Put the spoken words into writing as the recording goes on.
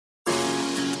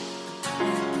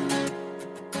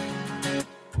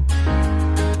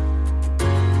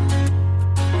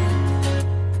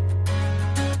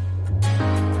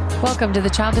Welcome to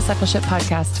the Child Discipleship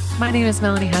Podcast. My name is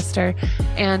Melanie Hester,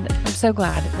 and I'm so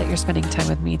glad that you're spending time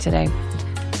with me today.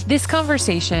 This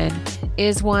conversation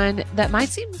is one that might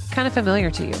seem kind of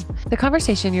familiar to you. The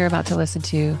conversation you're about to listen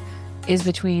to is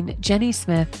between Jenny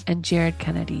Smith and Jared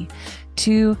Kennedy,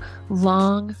 two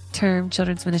long-term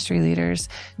children's ministry leaders.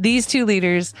 These two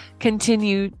leaders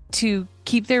continue to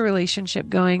keep their relationship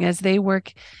going as they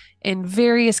work in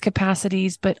various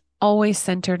capacities, but always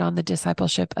centered on the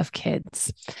discipleship of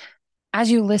kids. As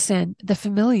you listen, the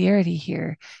familiarity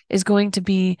here is going to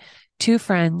be two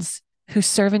friends who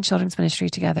serve in children's ministry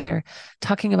together,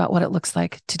 talking about what it looks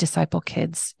like to disciple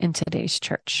kids in today's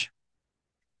church.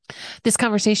 This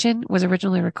conversation was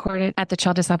originally recorded at the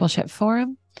Child Discipleship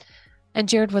Forum, and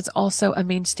Jared was also a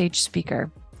main stage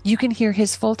speaker. You can hear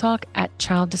his full talk at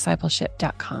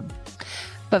childdiscipleship.com.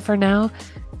 But for now,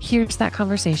 here's that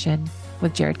conversation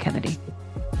with Jared Kennedy.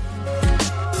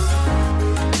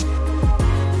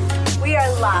 We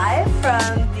are live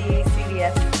from the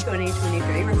CDS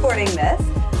 2023, recording this.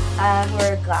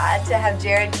 We're glad to have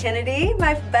Jared Kennedy,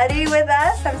 my buddy, with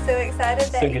us. I'm so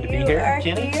excited that you are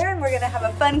here. And we're going to have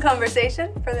a fun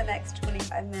conversation for the next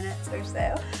 25 minutes or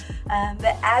so.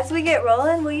 But as we get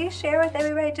rolling, will you share with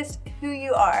everybody just who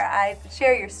you are?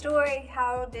 Share your story.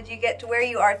 How did you get to where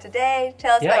you are today?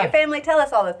 Tell us about your family. Tell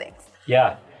us all the things.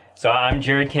 Yeah. So I'm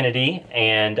Jared Kennedy,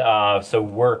 and so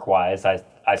work-wise,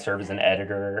 I serve as an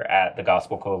editor at the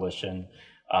Gospel Coalition.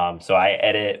 So I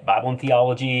edit Bible and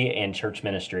theology and church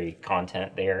ministry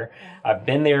content there. Yeah. I've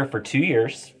been there for 2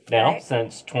 years now,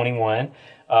 since 21.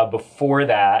 Before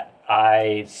that,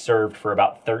 I served for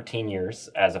about 13 years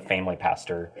as a family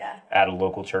pastor at a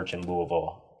local church in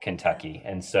Louisville, Kentucky.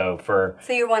 And so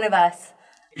you're one of us.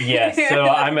 Yes, so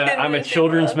I'm a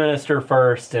children's minister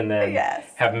first, and then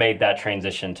have made that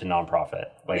transition to nonprofit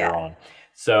later on.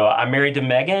 So I'm married to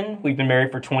Megan. We've been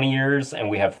married for 20 years, and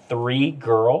we have 3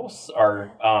 girls. Our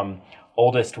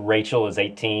oldest, Rachel, is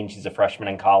 18. She's a freshman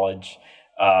in college.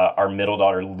 Our middle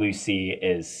daughter, Lucy,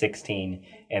 is 16,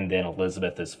 and then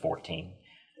Elizabeth is 14.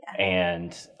 Yeah.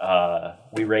 And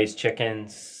we raise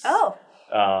chickens. Oh,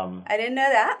 I didn't know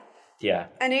that. Yeah.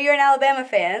 I knew you're an Alabama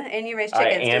fan, and you raise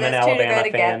chickens. I am an Alabama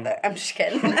fan. I'm just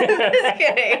kidding. I'm just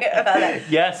kidding about that.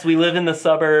 Yes, we live in the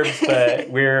suburbs,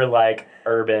 but we're like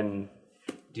urban,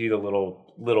 do the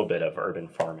little bit of urban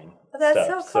farming. Well, that's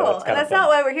so cool. And that's not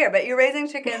why we're here, but you're raising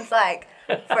chickens like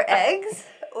for eggs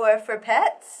or for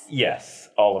pets? Yes,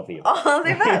 all of the above. All of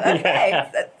the above, okay.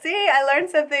 See, I learned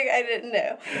something I didn't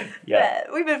know. Yeah.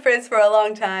 But we've been friends for a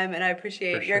long time, and I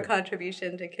appreciate your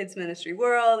contribution to kids ministry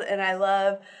world, and I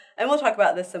love, and we'll talk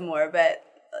about this some more, but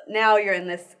now you're in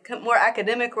this more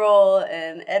academic role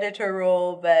and editor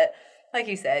role, but like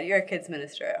you said, you're a kids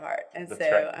minister at heart. And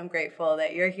I'm grateful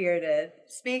that you're here to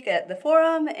speak at the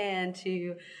forum and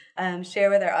to share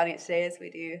with our audience today as we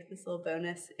do this little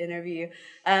bonus interview.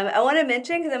 I want to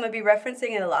mention, because I'm going to be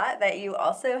referencing it a lot, that you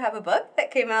also have a book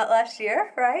that came out last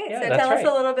year, right? Yeah, so tell us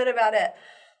a little bit about it.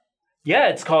 Yeah,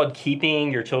 it's called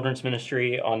Keeping Your Children's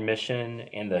Ministry on Mission,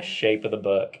 and the shape of the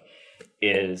book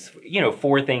is,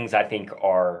 4 things I think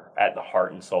are at the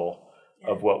heart and soul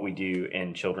of what we do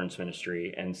in children's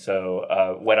ministry. And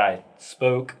so what I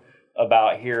spoke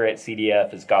about here at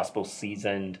CDF is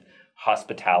gospel-seasoned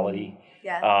hospitality,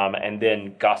 and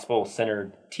then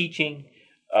gospel-centered teaching,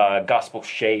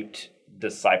 gospel-shaped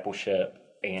discipleship,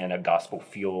 and a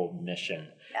gospel-fueled mission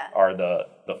are the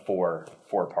four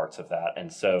parts of that.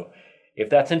 And so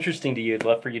if that's interesting to you, I'd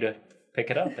love for you to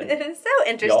pick it up. It is so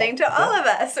interesting to all of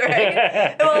us,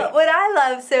 right? Well, what I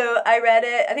love, so I read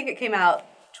it, I think it came out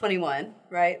 21,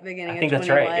 right? Beginning of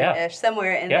 21-ish,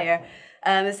 somewhere in there.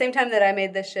 The same time that I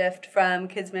made the shift from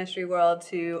kids ministry world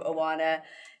to Awana,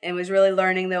 and was really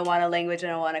learning the Awana language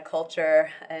and Awana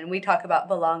culture. And we talk about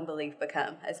belong, believe,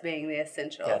 become as being the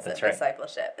essentials of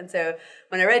discipleship. And so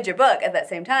when I read your book at that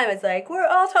same time, it's like, we're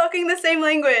all talking the same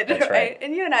language, right?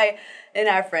 And you and I and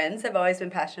our friends have always been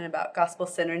passionate about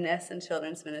gospel-centeredness and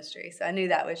children's ministry. So I knew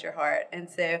that was your heart. And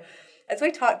so as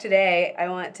we talk today, I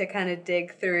want to kind of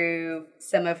dig through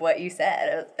some of what you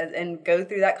said and go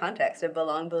through that context of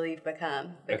belong, believe,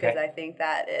 become, because I think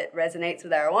that it resonates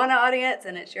with our Awana audience,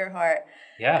 and it's your heart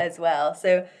as well.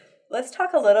 So let's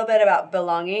talk a little bit about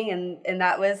belonging, and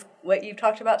that was what you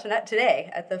talked about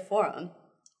today at the forum.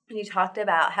 And you talked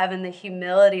about having the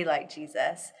humility like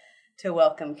Jesus to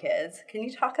welcome kids. Can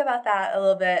you talk about that a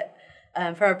little bit?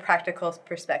 From a practical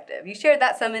perspective. You shared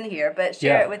that some in here, but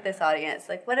share it with this audience.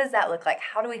 Like, what does that look like?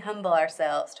 How do we humble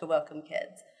ourselves to welcome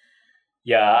kids?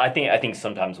 Yeah, I think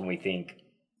sometimes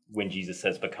when Jesus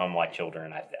says become like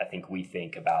children, I think we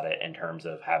think about it in terms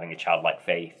of having a childlike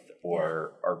faith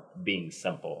or being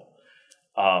simple.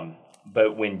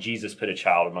 But when Jesus put a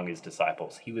child among his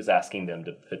disciples, he was asking them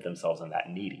to put themselves in that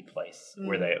needy place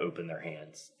where they open their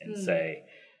hands and say,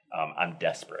 I'm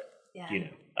desperate. Yeah.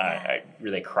 I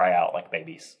really cry out like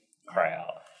babies cry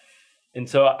out. And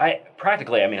so I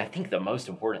think the most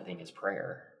important thing is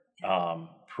prayer.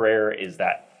 Prayer is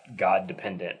that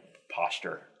God-dependent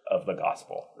posture of the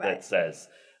gospel that says,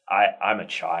 I'm a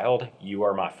child, you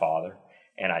are my father,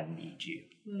 and I need you.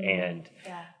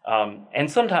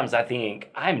 And sometimes I think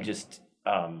I'm just,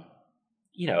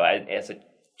 as a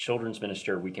children's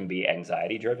minister, we can be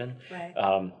anxiety driven. Right.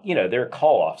 There are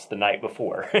call-offs the night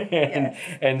before.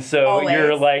 and so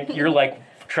always. you're like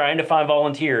trying to find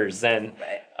volunteers and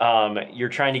you're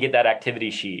trying to get that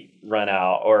activity sheet run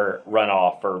out or run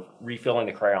off or refilling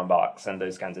the crayon box and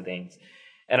those kinds of things.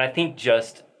 And I think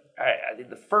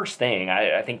the first thing,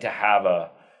 I think to have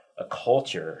a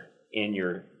culture in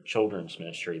your children's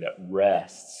ministry that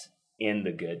rests in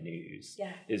the good news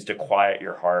is to quiet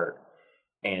your heart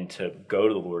and to go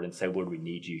to the Lord and say, Lord, we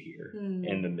need you here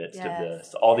in the midst of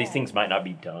this. All these things might not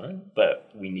be done, but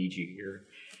we need you here.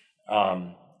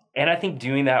 And I think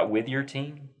doing that with your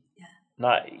team,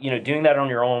 not, doing that on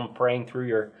your own, praying through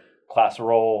your class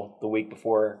roll the week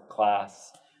before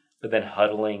class, but then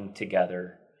huddling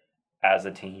together as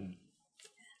a team.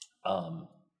 I'm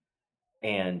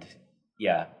in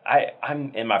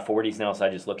my 40s now, so I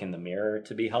just look in the mirror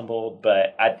to be humbled.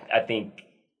 But I think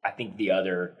the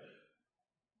other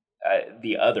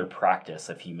practice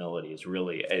of humility is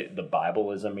really the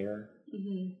Bible is a mirror,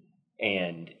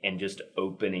 and just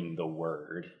opening the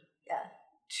Word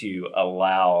to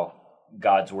allow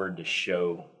God's Word to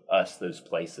show us those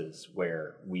places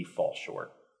where we fall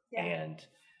short, and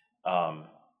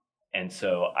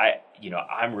so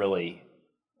I'm really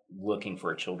looking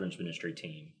for a children's ministry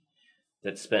team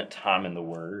that spent time in the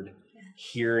Word,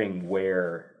 hearing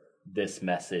where this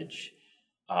message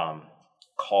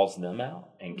calls them out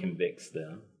and convicts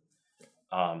them.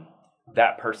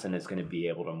 That person is going to be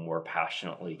able to more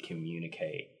passionately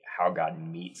communicate how God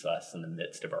meets us in the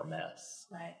midst of our mess.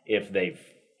 Right. If they've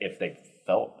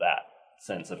felt that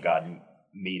sense of God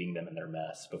meeting them in their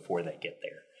mess before they get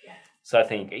there. Yeah. So I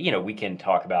think, we can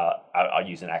talk about, I'll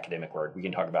use an academic word, we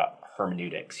can talk about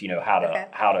hermeneutics, how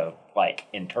to like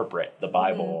interpret the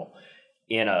Bible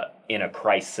in a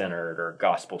Christ-centered or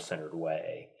gospel-centered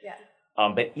way. Yeah.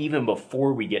 But even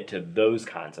before we get to those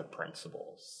kinds of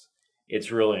principles,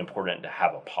 it's really important to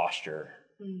have a posture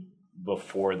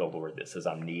before the Lord that says,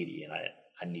 I'm needy and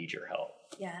I need your help.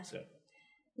 Yeah. So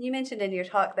you mentioned in your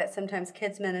talk that sometimes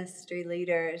kids ministry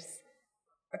leaders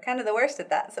are kind of the worst at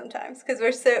that sometimes, because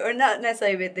we're not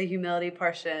necessarily with the humility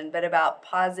portion, but about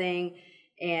pausing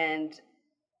and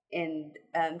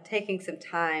taking some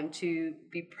time to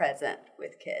be present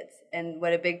with kids, and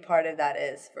what a big part of that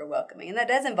is for welcoming. And that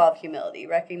does involve humility,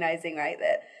 recognizing, right,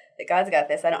 that God's got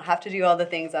this. I don't have to do all the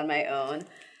things on my own.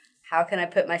 How can I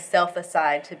put myself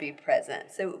aside to be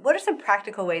present? So what are some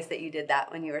practical ways that you did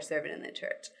that when you were serving in the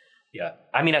church? Yeah,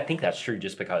 I think that's true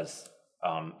just because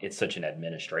it's such an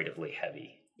administratively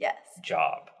heavy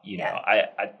job.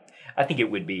 I think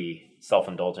it would be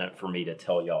self-indulgent for me to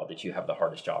tell y'all that you have the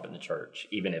hardest job in the church,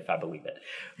 even if I believe it.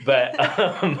 But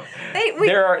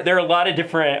there are a lot of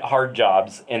different hard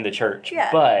jobs in the church. Yeah.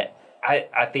 But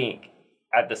I think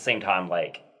at the same time,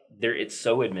 it's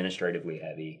so administratively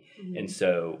heavy, and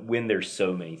so when there's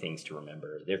so many things to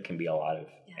remember, there can be a lot of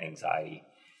anxiety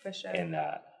for sure in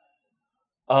that.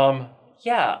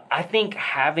 I think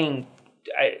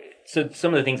so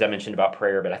some of the things I mentioned about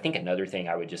prayer, but I think another thing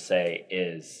I would just say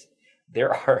is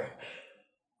there are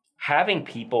having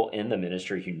people in the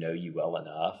ministry who know you well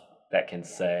enough that can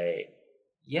say,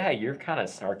 you're kind of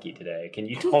snarky today. Can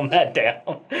you tone that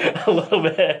down a little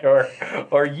bit?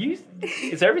 Or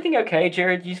is everything okay,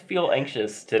 Jared? You feel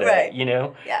anxious today,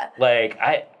 right. Yeah.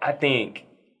 I think,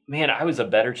 man, I was a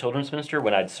better children's minister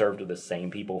when I'd served with the same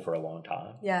people for a long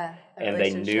time. Yeah. And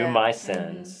they knew my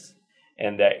sins,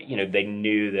 and that, they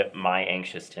knew that my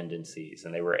anxious tendencies,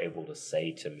 and they were able to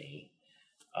say to me,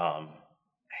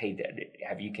 hey,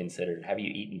 have you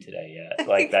eaten today yet?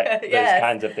 Those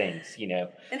kinds of things,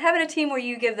 And having a team where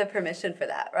you give the permission for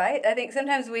that, right? I think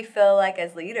sometimes we feel like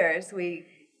as leaders,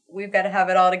 we've got to have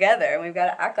it all together, and we've got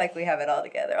to act like we have it all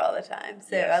together all the time.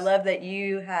 So I love that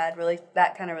you had really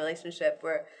that kind of relationship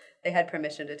where they had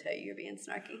permission to tell you you're being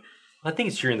snarky. I think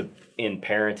it's true in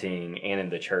parenting and in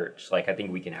the church. I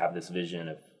think we can have this vision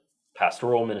of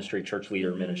pastoral ministry, church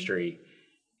leader ministry,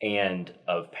 and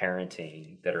of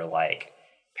parenting that are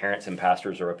parents and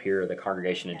pastors are up here, the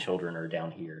congregation and children are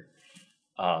down here.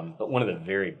 But one of the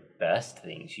very best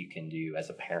things you can do as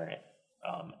a parent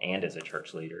and as a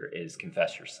church leader is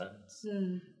confess your sins.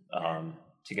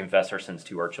 to confess our sins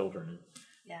to our children,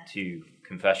 to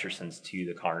confess your sins to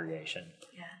the congregation,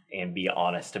 and be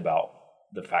honest about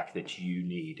the fact that you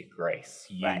need grace,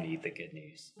 you need the good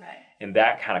news. Right. And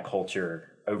that kind of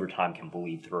culture over time can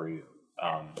bleed through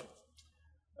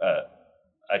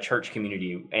a church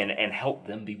community and help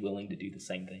them be willing to do the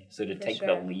same thing. So to take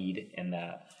the lead in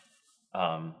that,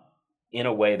 in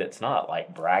a way that's not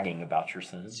like bragging about your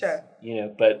sins, but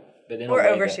in a way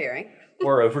oversharing.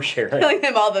 Or oversharing. Telling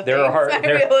them all the things might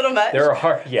be a little much.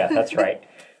 That's right.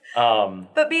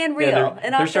 But being real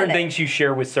and there's certain things you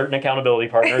share with certain accountability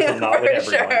partners and not with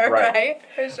everyone. Sure, right?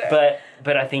 For sure.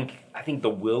 But I think the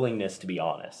willingness to be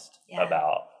honest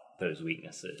about those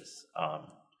weaknesses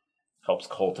helps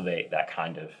cultivate that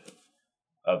kind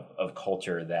of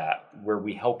culture where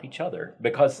we help each other,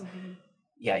 because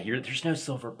there's no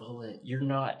silver bullet. You're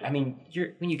not. I mean,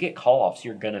 when you get call-offs,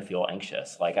 you're gonna feel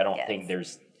anxious. Like, I don't think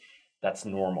that's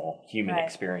normal human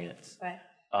experience. Right.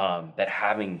 That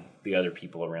having the other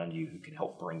people around you who can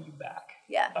help bring you back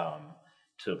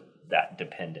to that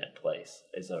dependent place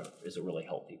is a really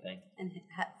healthy thing. And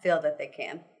feel that they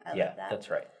can. I love that.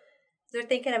 That's right. So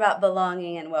thinking about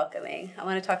belonging and welcoming, I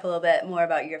want to talk a little bit more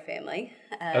about your family.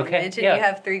 You mentioned you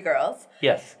have 3 girls.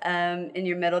 Yes. And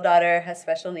your middle daughter has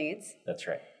special needs. That's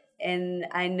right. And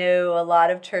I know a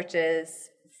lot of churches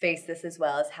face this as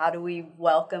well, as how do we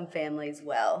welcome families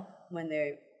well when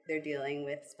they're dealing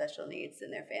with special needs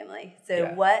in their family. So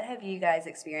what have you guys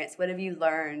experienced? What have you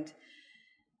learned?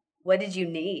 What did you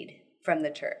need from the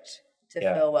church to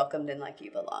feel welcomed and like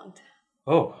you belonged?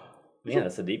 Oh, man,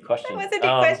 that's a deep question. That was a deep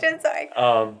question, sorry.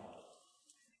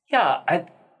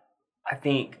 I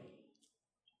think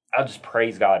I'll just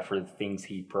praise God for the things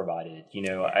he provided.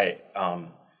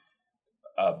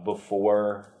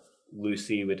 Before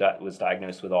Lucy was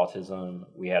diagnosed with autism,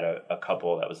 we had a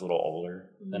couple that was a little older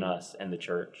than us in the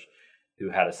church who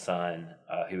had a son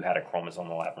who had a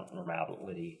chromosomal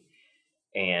abnormality,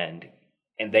 and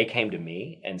they came to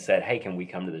me and said, "Hey, can we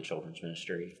come to the children's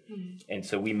ministry?" And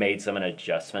so we made some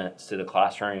adjustments to the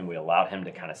classroom. We allowed him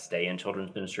to kind of stay in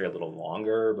children's ministry a little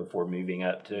longer before moving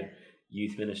up to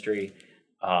youth ministry.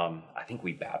 I think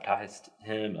we baptized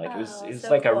him. It was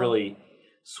like a really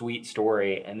sweet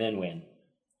story. And then when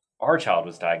our child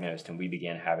was diagnosed and we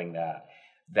began having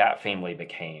that family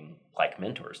became like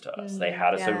mentors to us. They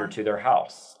had us over to their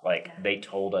house. They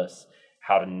told us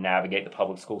how to navigate the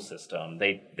public school system.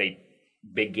 They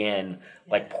began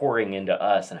pouring into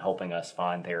us and helping us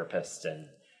find therapists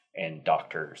and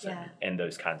doctors and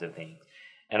those kinds of things.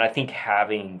 And I think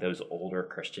having those older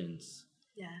Christians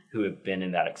who have been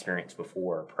in that experience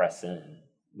before press in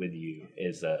with you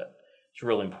is it's a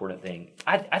really important thing.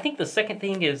 I think the second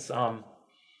thing is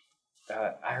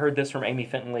I heard this from Amy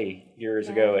Fenton-Lee years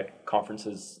ago at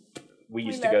conferences we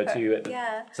used to go to at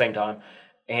the same time.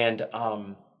 And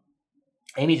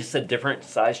Amy just said different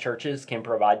size churches can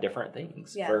provide different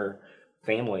things for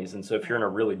families. And so if you're in a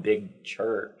really big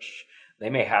church, they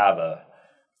may have a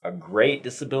great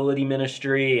disability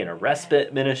ministry and a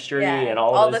respite ministry and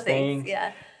all those things.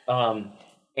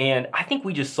 And I think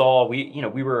we just saw,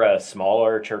 we were a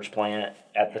smaller church plant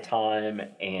at the time,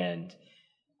 and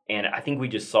I think we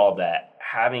just saw that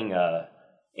having a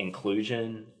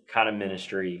inclusion kind of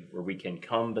ministry where we can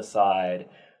come beside,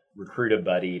 recruit a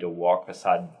buddy to walk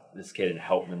beside this kid and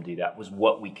help them do that was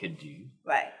what we could do.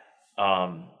 Right.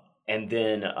 And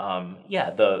then,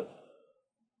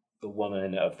 the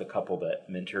woman of the couple that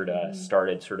mentored us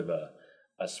started sort of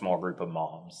a small group of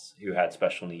moms who had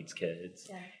special needs kids.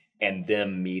 Yeah. And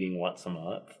them meeting once a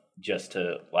month just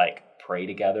to pray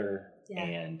together,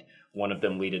 and one of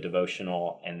them lead a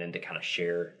devotional, and then to kind of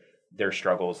share their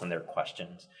struggles and their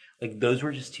questions. Those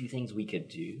were just 2 things we could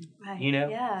do,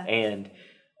 And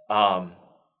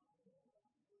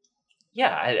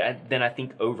then I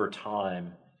think over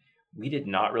time we did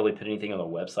not really put anything on the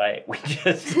website. We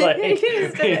just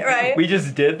we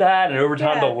just did that, and over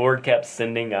time the Lord kept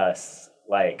sending us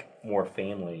more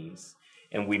families.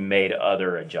 And we made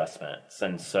other adjustments.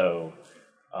 And so,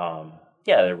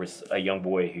 there was a young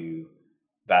boy who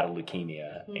battled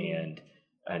leukemia.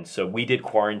 And so we did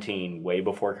quarantine way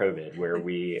before COVID, where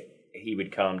he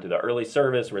would come to the early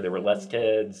service where there were less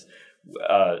kids.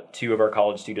 2 of our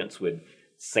college students would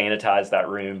sanitize that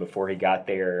room before he got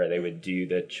there. They would do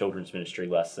the children's ministry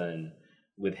lesson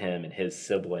with him and his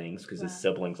siblings, because his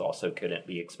siblings also couldn't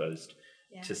be exposed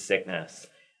to sickness.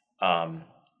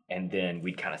 And then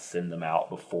we'd kind of send them out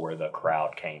before the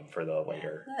crowd came for the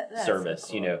later service,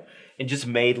 so cool. And just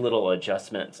made little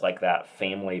adjustments like that,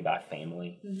 family by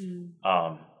family.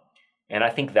 And I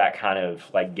think that kind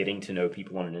of getting to know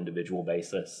people on an individual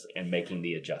basis and making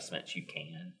the adjustments you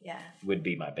can would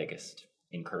be my biggest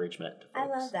encouragement to folks. I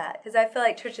love that, because I feel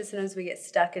like churches sometimes we get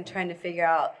stuck in trying to figure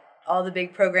out all the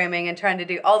big programming and trying to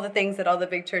do all the things that all the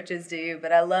big churches do.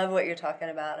 But I love what you're talking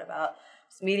about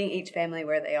just meeting each family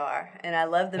where they are. And I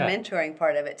love the mentoring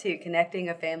part of it too, connecting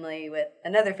a family with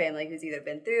another family who's either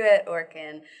been through it or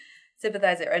can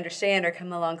sympathize or understand or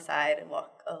come alongside and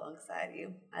walk alongside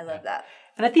you. I love that.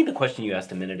 And I think the question you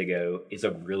asked a minute ago is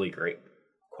a really great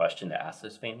question to ask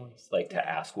those families, to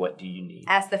ask, what do you need?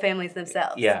 Ask the families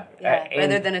themselves. Yeah.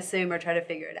 Rather than assume or try to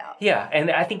figure it out. Yeah,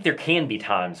 and I think there can be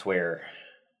times where,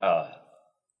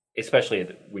 especially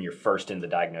when you're first in the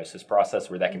diagnosis process,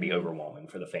 where that can be overwhelming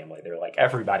for the family. They're like,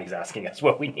 everybody's asking us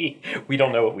what we need. We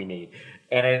don't know what we need.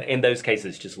 And in those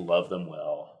cases, just love them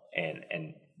well.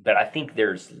 But I think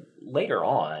there's later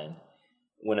on,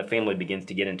 when a family begins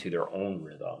to get into their own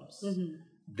rhythms,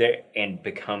 and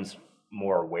becomes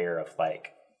more aware of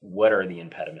what are the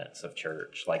impediments of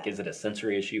church? Is it a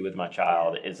sensory issue with my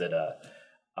child? Is it a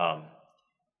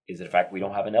fact we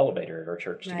don't have an elevator at our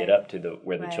church to get up to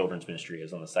where the children's ministry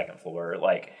is on the second floor?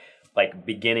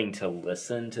 Beginning to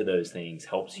listen to those things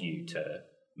helps you to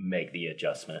make the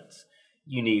adjustments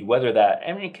you need, whether that,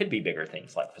 it could be bigger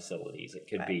things like facilities. It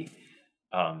could be,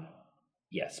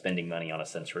 spending money on a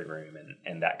sensory room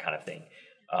and that kind of thing.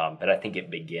 But I think it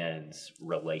begins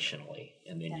relationally,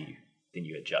 and then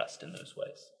you adjust in those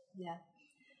ways. Yeah.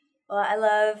 Well, I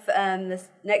love this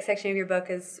next section of your book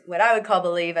is what I would call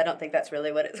Believe. I don't think that's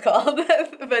really what it's called,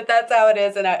 but that's how it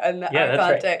is in our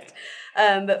context.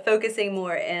 Right. But focusing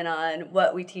more in on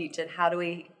what we teach and how do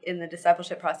we, in the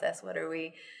discipleship process, what are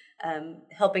we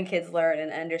helping kids learn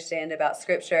and understand about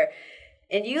Scripture.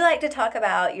 And you like to talk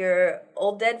about your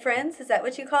old dead friends. Is that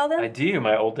what you call them? I do,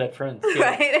 my old dead friends. Yeah.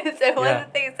 Right? And so one of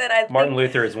the things that Martin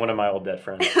Luther is one of my old dead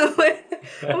friends.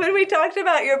 when we talked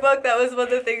about your book, that was one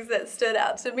of the things that stood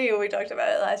out to me when we talked about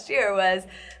it last year, was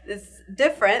it's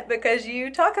different because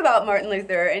you talk about Martin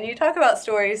Luther and you talk about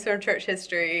stories from church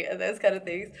history and those kind of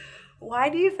things. Why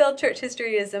do you feel church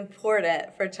history is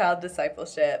important for child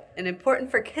discipleship and important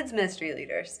for kids ministry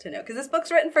leaders to know? Because this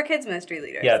book's written for kids ministry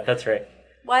leaders. Yeah, that's right.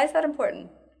 Why is that important?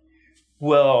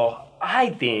 Well, I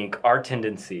think our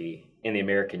tendency in the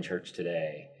American church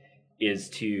today is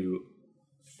to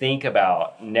think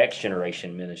about next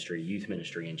generation ministry, youth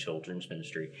ministry, and children's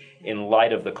ministry in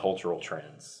light of the cultural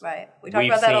trends. Right. We talk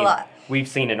about that a lot. We've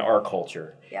seen in our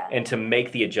culture. Yeah. And to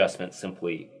make the adjustment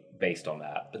simply based on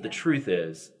that. But the truth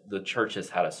is, the church has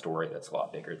had a story that's a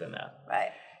lot bigger than that.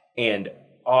 Right. And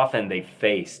often they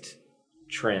faced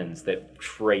trends that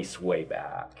trace way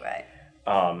back. Right.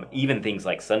 Even things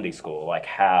like Sunday school,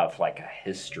 have a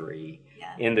history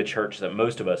in the church that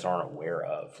most of us aren't aware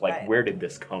of. Where did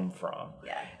this come from?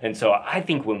 Yeah. And so I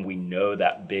think when we know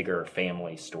that bigger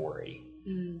family story,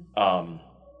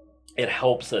 it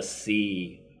helps us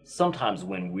see sometimes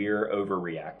when we're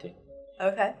overreacting.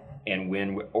 Okay. And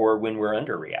when we're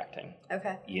underreacting.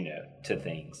 Okay. To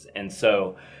things. And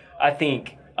so I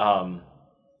think,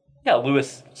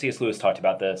 C.S. Lewis talked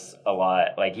about this a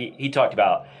lot. He talked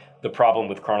about the problem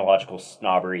with chronological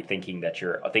snobbery, thinking that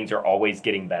things are always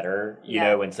getting better,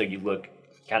 and so you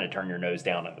kind of turn your nose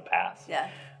down at the past. Yeah.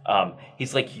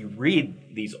 He's like, you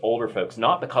read these older folks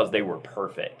not because they were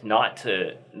perfect, not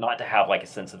to have a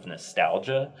sense of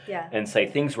nostalgia, and say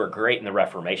things were great in the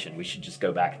Reformation, we should just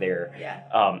go back there.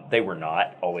 Yeah. They were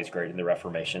not always great in the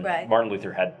Reformation. Right. Martin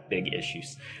Luther had big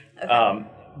issues. Okay.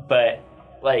 But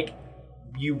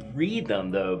you read them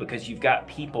though because you've got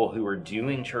people who are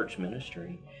doing church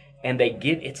ministry. And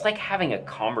it's like having a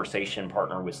conversation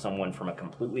partner with someone from a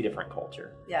completely different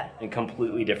culture, and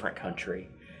completely different country,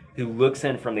 who looks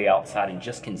in from the outside and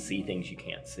just can see things you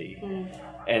can't see.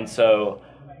 And so,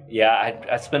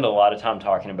 I spend a lot of time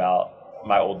talking about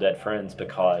my old dead friends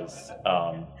because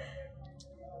I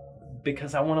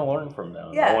want to learn from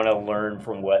them. I want to learn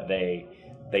from what they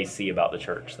see about the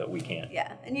church that we can't.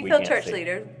 Yeah, and you feel church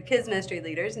leaders, kids ministry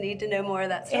leaders need to know more of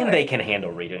that story. And they can handle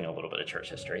reading a little bit of church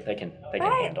history. They can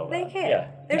handle that. They can. Yeah.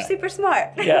 They're super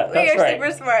smart. Yeah, that's we are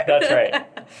super smart. That's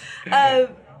right.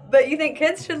 But you think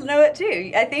kids should know it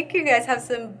too. I think you guys have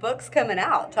some books coming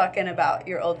out talking about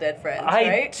your old dead friends,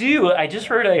 right? I do. I just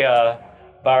wrote a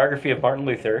biography of Martin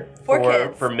Luther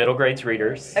for middle grades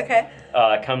readers. Okay.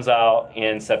 Comes out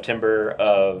in September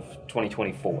of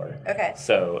 2024. Okay.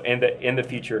 So in the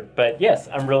future, but yes,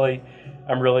 I'm really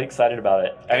excited about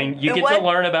it. I mean, you get to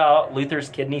learn about Luther's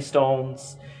kidney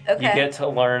stones. Okay. You get to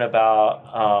learn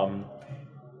about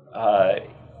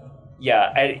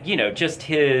just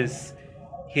his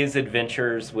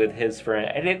adventures with his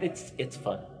friend, and it's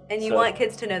fun. And you want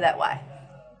kids to know that why?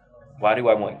 Why do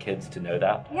I want kids to know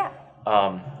that? Yeah.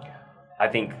 I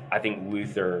think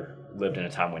Luther lived in a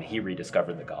time when he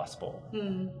rediscovered the gospel.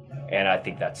 And I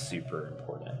think that's super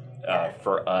important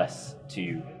for us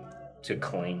to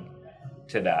cling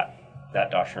to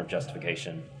that doctrine of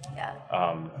justification.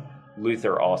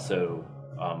 Luther also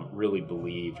really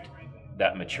believed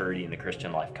that maturity in the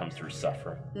Christian life comes through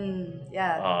suffering.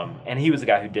 And he was a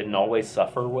guy who didn't always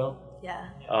suffer well.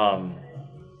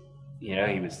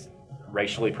 He was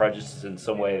racially prejudiced in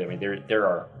some way. I mean, there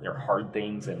are hard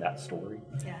things in that story.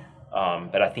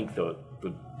 But I think the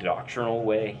doctrinal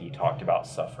way he talked about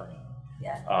suffering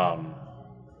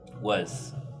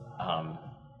was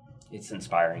it's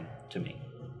inspiring to me.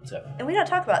 So. And we don't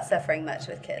talk about suffering much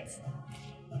with kids.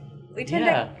 We tend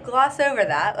to gloss over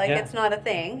that, like it's not a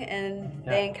thing, and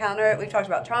they encounter it. We've talked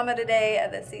about trauma today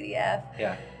at the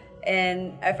CDF.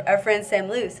 And our friend Sam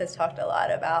Luce has talked a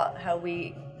lot about how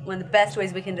one of the best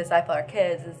ways we can disciple our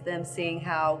kids is them seeing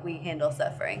how we handle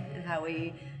suffering and how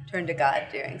we turn to God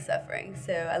during suffering.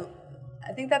 So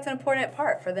I think that's an important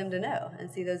part for them to know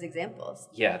and see those examples.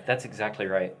 Yeah, that's exactly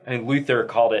right. I mean, Luther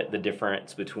called it the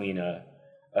difference between a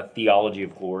theology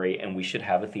of glory, and we should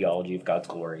have a theology of God's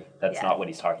glory. That's not what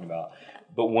he's talking about.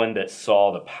 But one that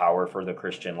saw the power for the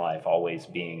Christian life always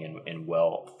being in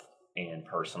wealth and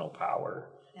personal power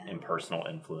and personal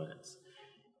influence.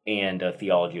 And a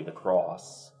theology of the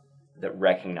cross that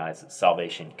recognized that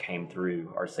salvation came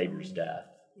through our Savior's death.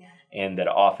 And that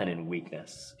often in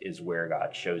weakness is where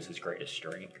God shows his greatest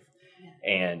strength.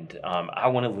 And I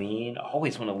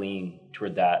always want to lean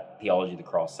toward that theology of the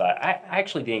cross side. I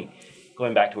actually think,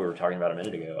 going back to what we were talking about a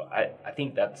minute ago, I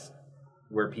think that's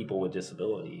where people with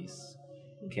disabilities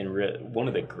can one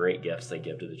of the great gifts they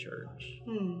give to the church.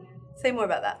 Say more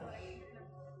about that.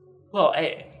 Well,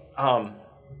 I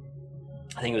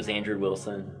think it was Andrew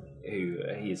Wilson, who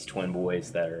he has twin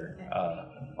boys that are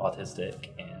autistic,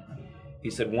 and he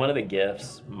said one of the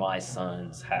gifts my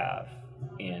sons have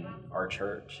in our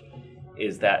church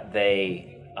is that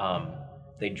they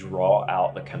draw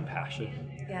out the compassion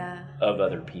of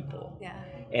other people.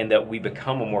 And that we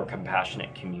become a more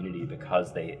compassionate community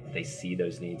because they see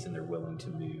those needs and they're willing to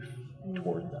move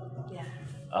toward them.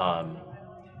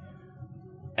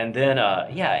 And then,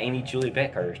 Amy Julie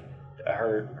Beck,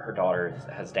 her daughter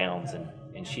has Downs,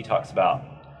 and she talks about,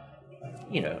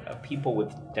 people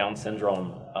with Down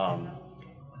syndrome,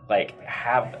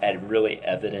 have a really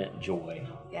evident joy.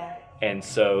 And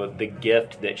so the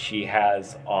gift that she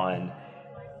has on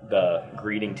the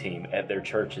greeting team at their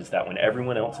church is that when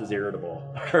everyone else is irritable,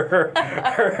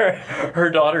 her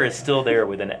daughter is still there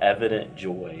with an evident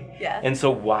joy. And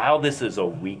so while this is a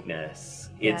weakness,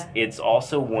 it's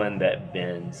also one that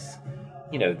bends,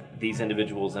 these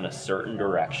individuals in a certain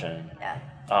direction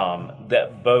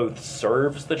that both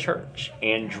serves the church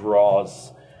and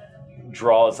draws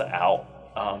out,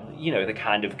 the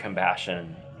kind of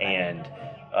compassion and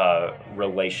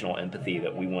relational empathy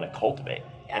that we want to cultivate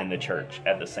in the church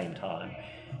at the same time.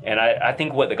 And I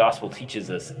think what the gospel teaches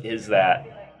us is that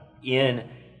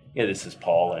this is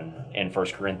Paul in 1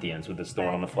 Corinthians with this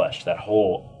thorn on the flesh, that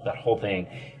whole thing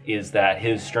is that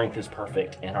his strength is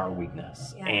perfect in our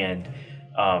weakness. And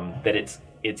that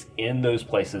it's in those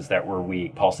places that we're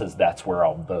weak. Paul says that's where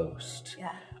I'll boast.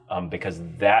 Because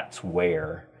that's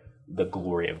where the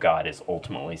glory of God is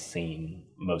ultimately seen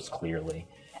most clearly.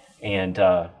 And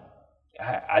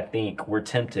I think we're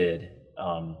tempted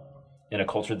in a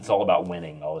culture that's all about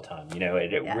winning all the time.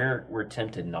 We're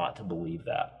tempted not to believe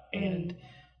that. And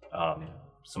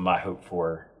so my hope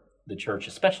for the church,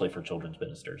 especially for children's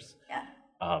ministers,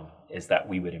 is that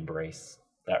we would embrace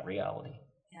that reality.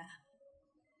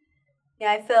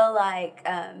 I feel like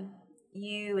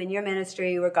you and your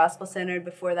ministry were gospel-centered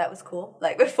before that was cool.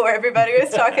 Like before everybody was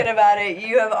talking about it,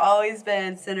 you have always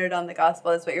been centered on the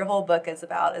gospel. That's what your whole book is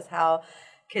about, is how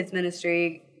kids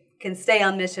ministry can stay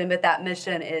on mission, but that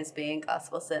mission is being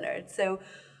gospel-centered. So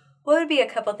what would be a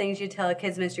couple things you'd tell a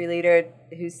kids ministry leader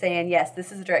who's saying, yes,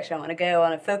 this is the direction I want to go. I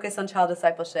want to focus on child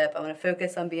discipleship. I want to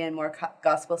focus on being more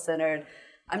gospel-centered.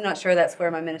 I'm not sure that's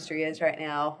where my ministry is right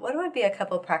now. What would be a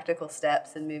couple practical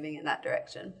steps in moving in that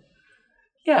direction?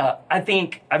 Yeah,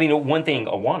 one thing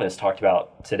Awana's talked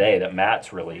about today that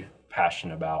Matt's really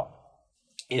passionate about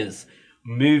is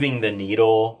moving the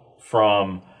needle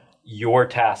from your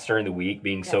tasks during the week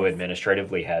being so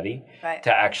administratively heavy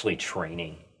to actually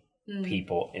training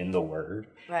people in the Word.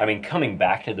 Coming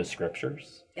back to the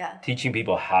Scriptures, teaching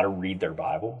people how to read their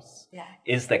Bibles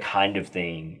is the kind of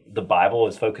thing. The Bible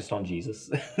is focused on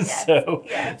Jesus. So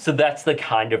that's the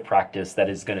kind of practice that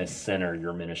is going to center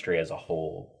your ministry as a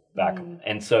whole.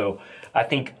 And so I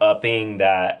think upping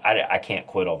that, I can't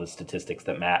quote all the statistics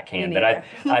that Matt can, but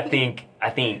I think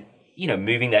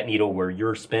moving that needle where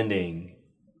you're spending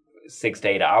 6 to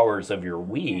 8 hours of your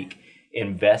week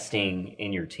investing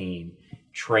in your team,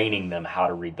 training them how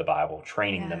to read the Bible,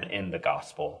 training them in the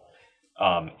gospel,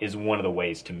 is one of the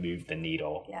ways to move the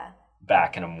needle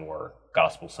back in a more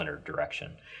gospel-centered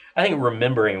direction. I think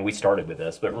remembering, we started with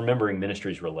this, but remembering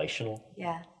ministry is relational.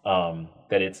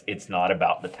 That it's not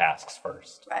about the tasks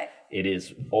first. Right. It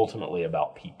is ultimately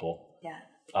about people.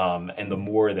 And the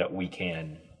more that we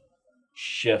can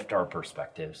shift our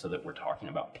perspective so that we're talking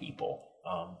about people,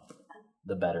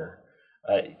 the better.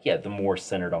 The more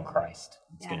centered on Christ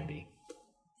it's going to be.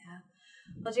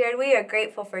 Well, Jared, we are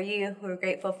grateful for you. We're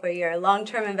grateful for your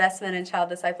long-term investment in child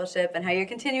discipleship and how you're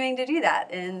continuing to do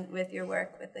that with your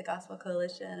work with the Gospel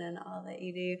Coalition and all that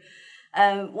you do.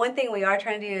 One thing we are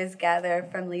trying to do is gather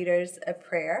from leaders a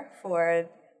prayer for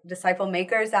disciple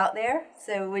makers out there.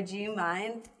 So would you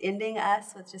mind ending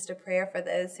us with just a prayer for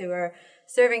those who are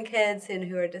serving kids and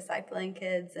who are discipling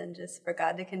kids, and just for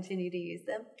God to continue to use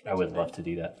them? I would love to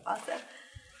do that. Awesome.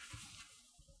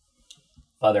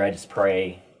 Father, I just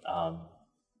pray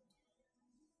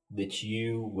that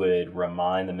you would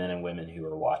remind the men and women who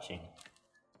are watching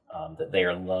that they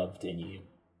are loved in you,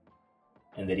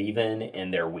 and that even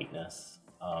in their weakness,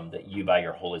 that you by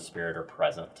your Holy Spirit are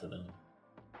present to them.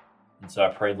 And so I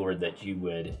pray, Lord, that you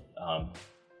would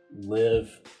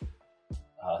live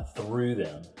through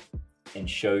them and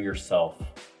show yourself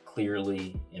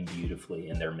clearly and beautifully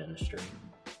in their ministry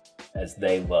as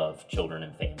they love children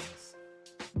and families.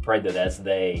 I pray that as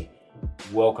they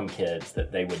welcome kids,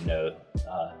 that they would know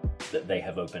that they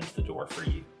have opened the door for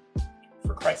you.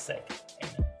 For Christ's sake,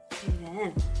 amen.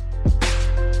 Amen.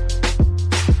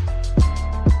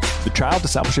 The Child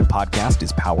Discipleship Podcast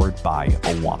is powered by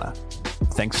Awana.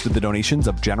 Thanks to the donations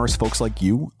of generous folks like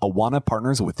you, Awana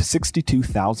partners with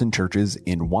 62,000 churches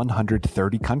in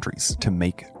 130 countries to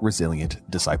make resilient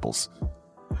disciples.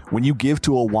 When you give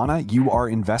to Awana, you are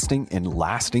investing in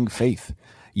lasting faith.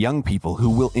 Young people who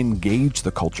will engage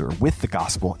the culture with the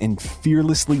gospel and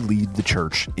fearlessly lead the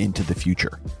church into the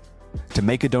future. To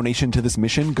make a donation to this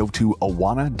mission, go to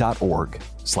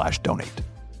awana.org/donate.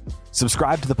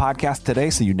 Subscribe to the podcast today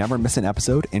so you never miss an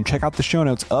episode, and check out the show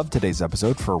notes of today's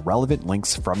episode for relevant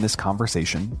links from this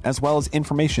conversation, as well as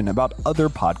information about other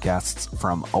podcasts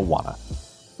from Awana.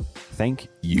 Thank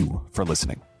you for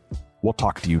listening. We'll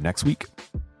talk to you next week.